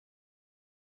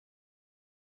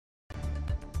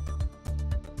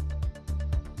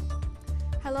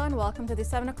Hello and welcome to the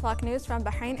 7 o'clock news from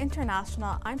Bahrain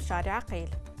International. I'm Shadi Aqil.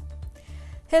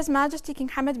 His Majesty King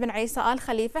Hamad bin Isa Al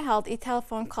Khalifa held a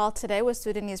telephone call today with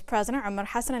Sudanese President Omar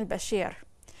Hassan al-Bashir.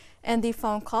 In the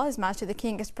phone call, His Majesty the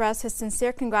King expressed his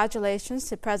sincere congratulations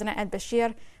to President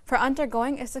al-Bashir for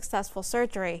undergoing a successful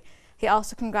surgery. He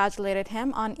also congratulated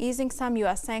him on easing some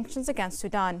U.S. sanctions against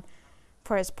Sudan.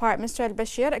 For his part, Mr.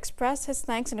 al-Bashir expressed his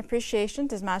thanks and appreciation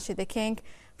to His Majesty the King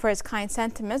for his kind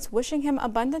sentiments, wishing him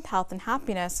abundant health and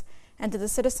happiness, and to the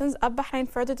citizens of Bahrain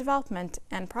further development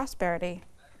and prosperity.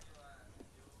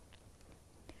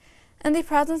 In the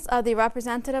presence of the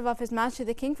representative of His Majesty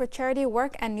the King for Charity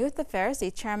Work and Youth Affairs,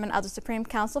 the Chairman of the Supreme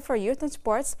Council for Youth and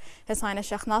Sports, His Highness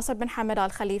Sheikh Nasser bin Hamad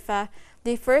Al Khalifa,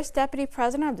 the First Deputy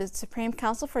President of the Supreme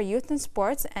Council for Youth and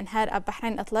Sports and Head of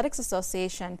Bahrain Athletics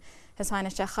Association, His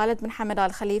Highness Sheikh Khalid bin Hamad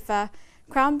Al Khalifa,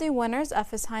 crowned the winners of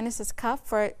His Highness's Cup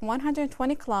for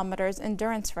 120 kilometers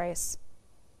endurance race.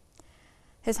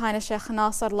 His Highness Sheikh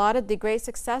Nasser lauded the great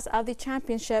success of the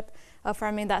championship,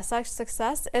 affirming that such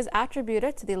success is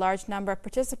attributed to the large number of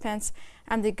participants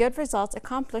and the good results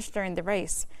accomplished during the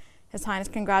race. His Highness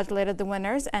congratulated the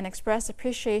winners and expressed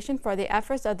appreciation for the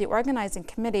efforts of the organizing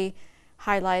committee,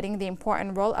 highlighting the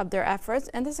important role of their efforts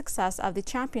in the success of the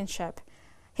championship.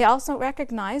 He also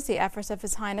recognized the efforts of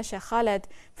His Highness Sheikh Khalid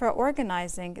for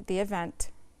organizing the event.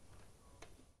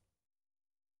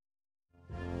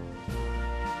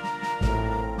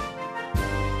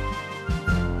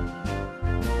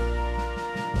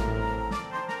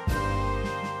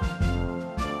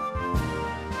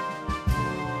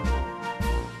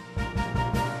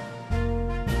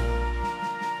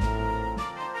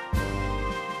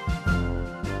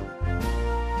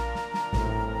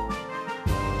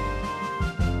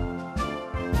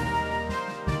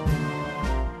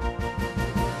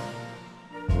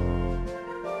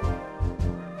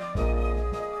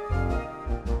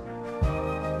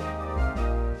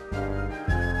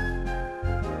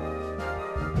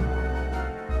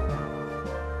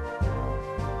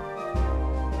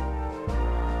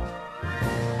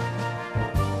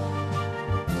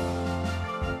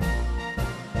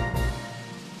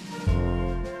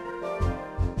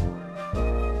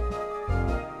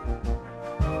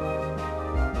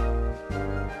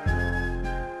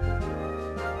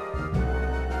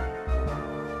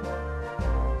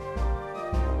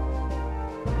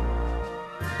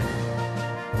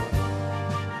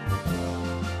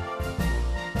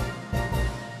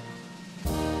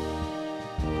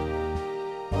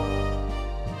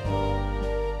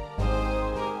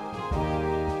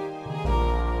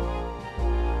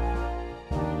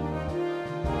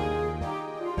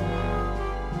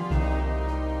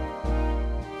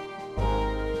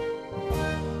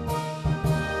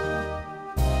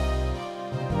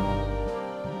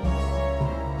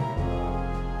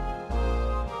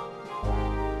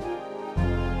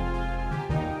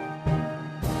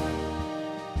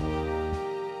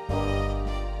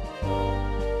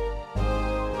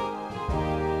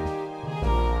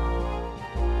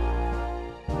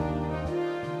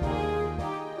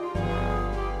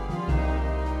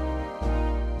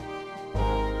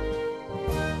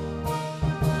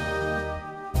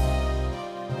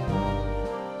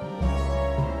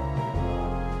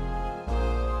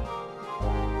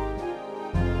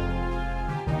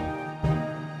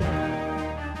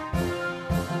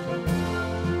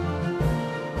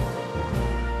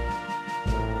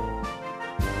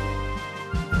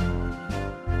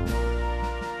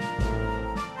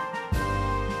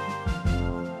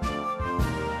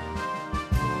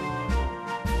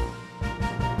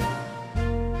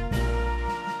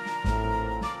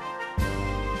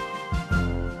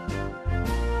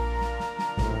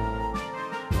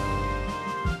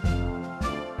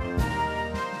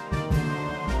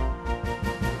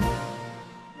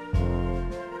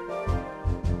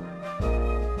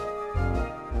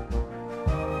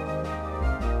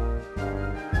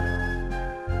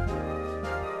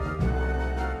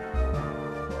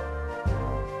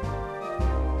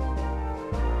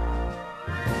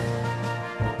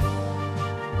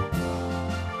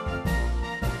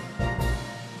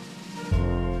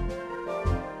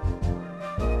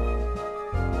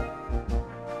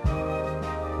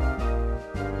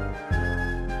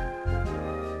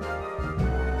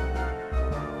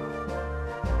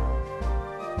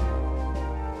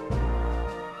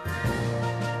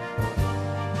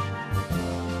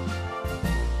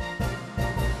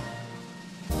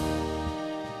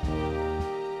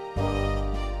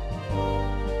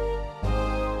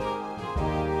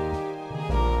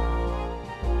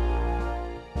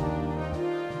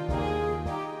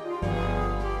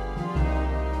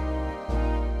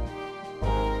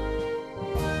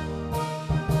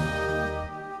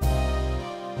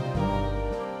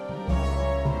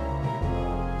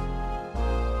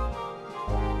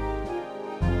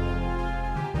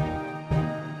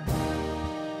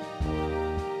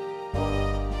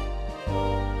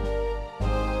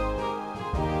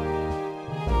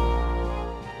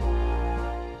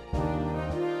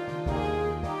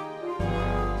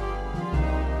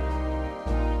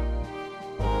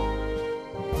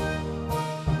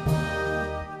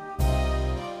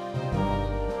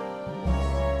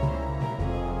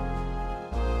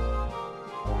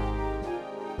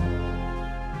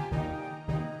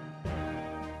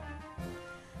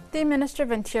 The Minister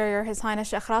of Interior, His Highness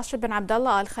Sheikh Rashid bin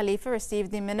Abdullah Al Khalifa,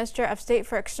 received the Minister of State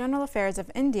for External Affairs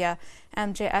of India,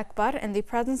 M.J. Akbar, in the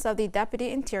presence of the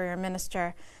Deputy Interior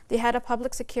Minister, the Head of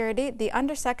Public Security, the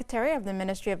Under-Secretary of the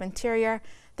Ministry of Interior,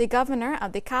 the Governor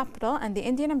of the capital, and the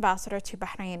Indian Ambassador to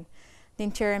Bahrain. The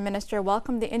Interior Minister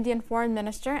welcomed the Indian Foreign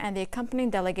Minister and the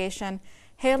accompanying delegation,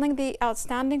 hailing the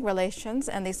outstanding relations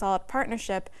and the solid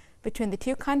partnership between the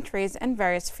two countries in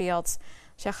various fields.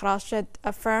 Sheikh Rashid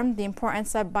affirmed the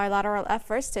importance of bilateral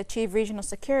efforts to achieve regional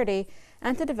security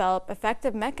and to develop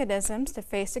effective mechanisms to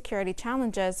face security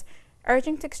challenges,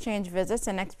 urging to exchange visits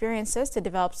and experiences to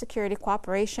develop security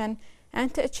cooperation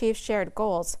and to achieve shared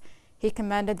goals. He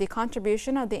commended the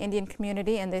contribution of the Indian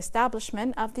community in the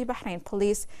establishment of the Bahrain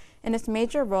Police in its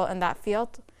major role in that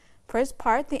field. For his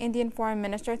part, the Indian Foreign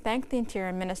Minister thanked the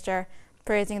Interior Minister,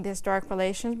 praising the historic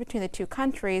relations between the two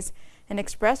countries, and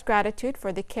expressed gratitude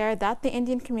for the care that the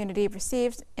Indian community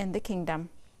receives in the kingdom.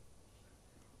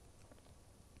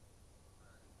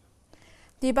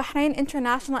 The Bahrain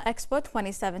International Expo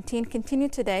 2017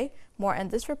 continued today. More in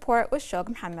this report with Shog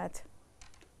Mohammed.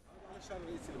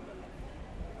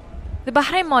 The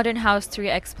Bahrain Modern House 3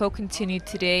 Expo continued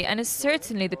today and is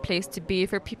certainly the place to be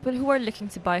for people who are looking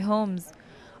to buy homes.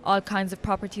 All kinds of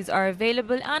properties are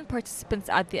available and participants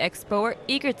at the expo are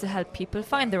eager to help people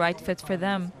find the right fit for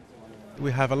them.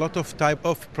 We have a lot of type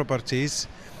of properties,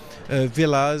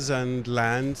 villas and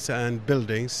lands and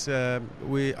buildings.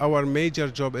 Our major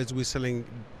job is we're selling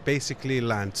basically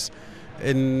lands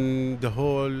in the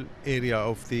whole area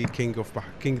of the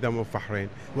Kingdom of Bahrain.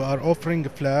 We are offering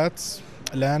flats,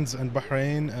 lands in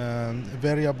Bahrain,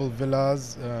 variable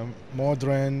villas,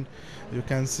 modern, you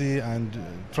can see, and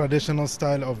traditional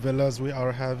style of villas we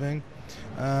are having.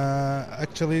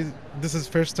 Actually, this is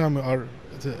first time we are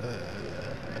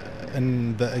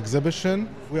in the exhibition.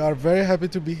 We are very happy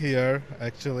to be here,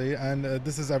 actually, and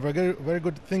this is a very, very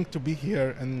good thing to be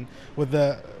here. And with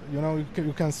the,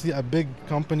 you can see a big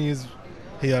companies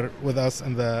here with us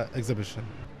in the exhibition.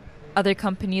 Other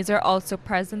companies are also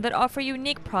present that offer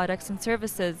unique products and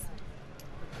services.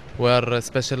 We are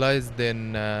specialized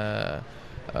in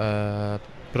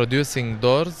producing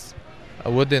doors,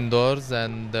 wooden doors,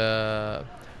 and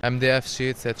MDF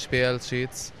sheets, HPL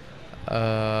sheets.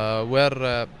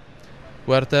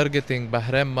 We're targeting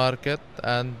Bahrain market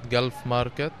and Gulf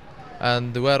market,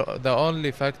 and we're the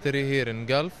only factory here in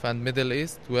Gulf and Middle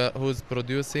East who's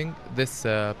producing this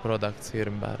products here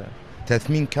in Bahrain.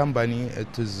 Tathmeen company,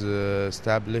 it is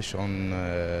established on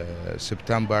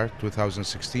September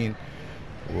 2016,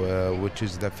 which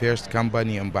is the first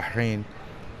company in Bahrain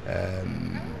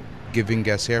giving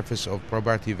a service of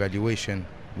property valuation,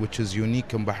 which is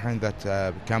unique in Bahrain.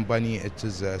 That company, it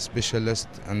is a specialist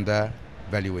in the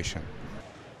valuation.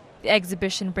 The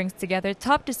exhibition brings together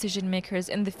top decision makers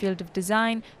in the field of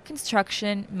design,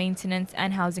 construction, maintenance,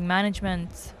 and housing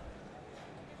management.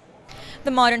 The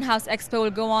Modern House Expo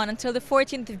will go on until the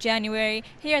 14th of January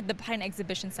here at the Bahrain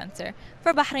Exhibition Center.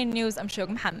 For Bahrain News, I'm Shog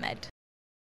Mohammed.